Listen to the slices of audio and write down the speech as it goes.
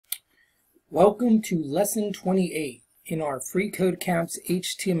Welcome to Lesson 28 in our freeCodeCamp's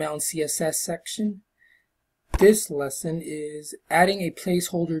HTML and CSS section. This lesson is adding a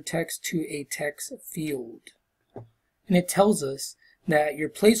placeholder text to a text field. And it tells us that your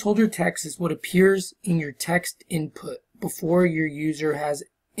placeholder text is what appears in your text input before your user has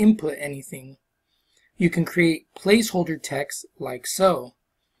input anything. You can create placeholder text like so.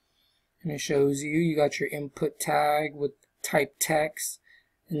 And it shows you got your input tag with type text.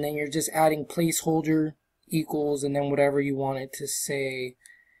 And then you're just adding placeholder equals and then whatever you want it to say.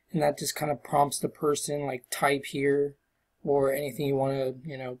 And that just kind of prompts the person like type here or anything you want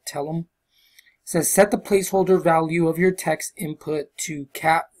to, tell them. It says set the placeholder value of your text input to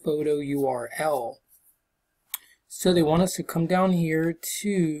cat photo URL. So they want us to come down here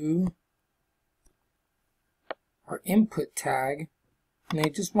to our input tag and they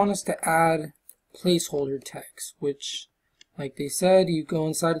just want us to add placeholder text, which like they said, you go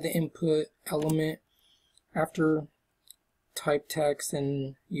inside of the input element after type text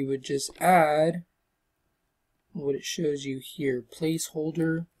and you would just add what it shows you here,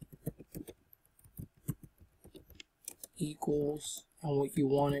 placeholder equals and what you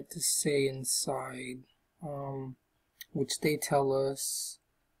want it to say inside, which they tell us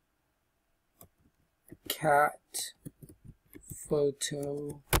cat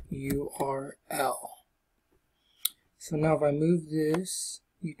photo URL. So now if I move this,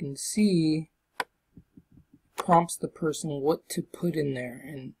 you can see it prompts the person what to put in there,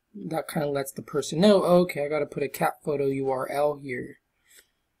 and that kind of lets the person know, okay, I got to put a cat photo URL here.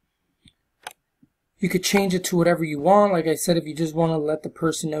 You could change it to whatever you want. Like I said, if you just want to let the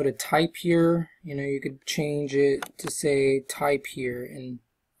person know to type here, you could change it to say type here, and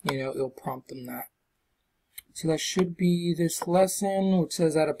it'll prompt them that. So that should be this lesson, which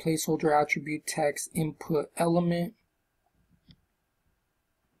says add a placeholder attribute text input element.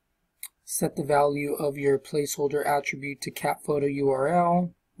 Set the value of your placeholder attribute to cat photo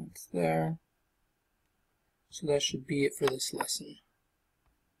URL. That's there. So that should be it for this lesson.